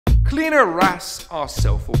Cleaner Wrasse are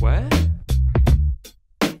self-aware.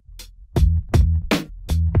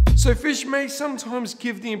 So fish may sometimes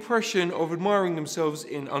give the impression of admiring themselves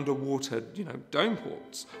in underwater, dome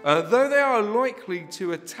ports, though they are likely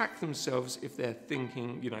to attack themselves if they're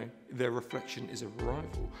thinking, their reflection is a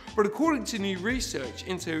rival. But according to new research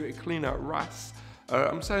into Cleaner Wrasse,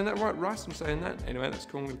 I'm saying that right, Wrasse? I'm saying that? Anyway, that's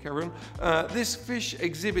cool, I'm going to carry on. This fish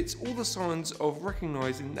exhibits all the signs of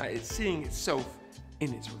recognizing that it's seeing itself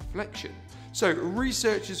in its reflection. So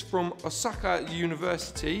researchers from Osaka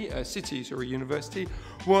University, University,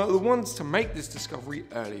 were the ones to make this discovery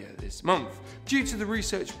earlier this month. Due to the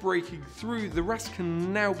research breaking through, the wrasse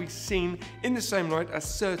can now be seen in the same light as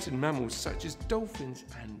certain mammals such as dolphins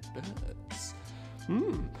and birds.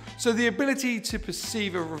 So the ability to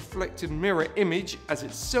perceive a reflected mirror image as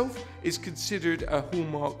itself is considered a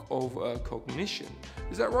hallmark of cognition.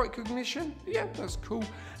 Is that right, cognition? Yeah, that's cool.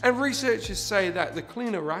 And researchers say that the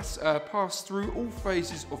Cleaner Wrasse pass through all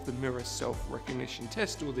phases of the mirror self-recognition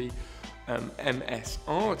test, or the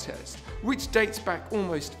MSR test, which dates back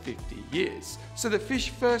almost 50 years. So the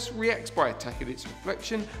fish first reacts by attacking its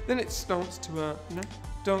reflection, then it starts to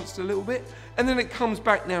danced a little bit, and then it comes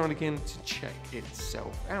back now and again to check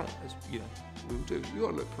itself out, as we'll do. We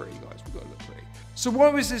gotta look pretty, guys. We gotta look pretty. So why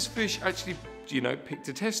was this fish actually, picked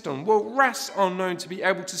a test on? Well, wrasse are known to be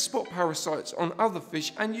able to spot parasites on other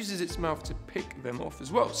fish and uses its mouth to pick them off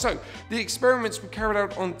as well. So the experiments were carried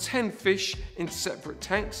out on 10 fish in separate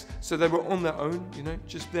tanks, so they were on their own,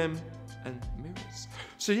 just them and mirrors.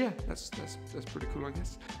 So yeah, that's pretty cool, I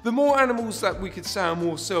guess. The more animals that we could say are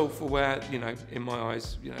more self-aware, in my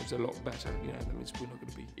eyes, it's a lot better. That means we're not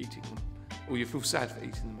going to be eating them, or you feel sad for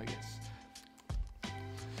eating them, I guess.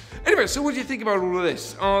 Anyway, so what do you think about all of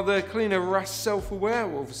this? Are the Cleaner Wrasse self-aware?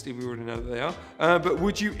 Well, obviously we already know that they are. But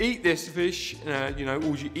would you eat this fish, or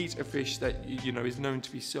would you eat a fish that, is known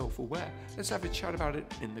to be self-aware? Let's have a chat about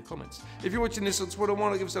it in the comments. If you're watching this on Twitter,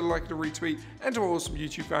 why not give us a like and a retweet? And to our awesome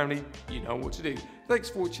YouTube family, you know what to do. Thanks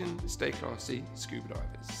for watching. Stay classy, scuba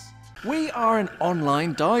divers. We are an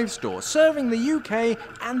online dive store serving the UK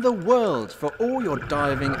and the world for all your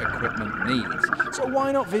diving equipment needs. So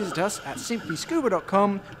why not visit us at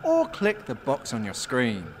simplyscuba.com or click the box on your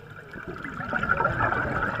screen.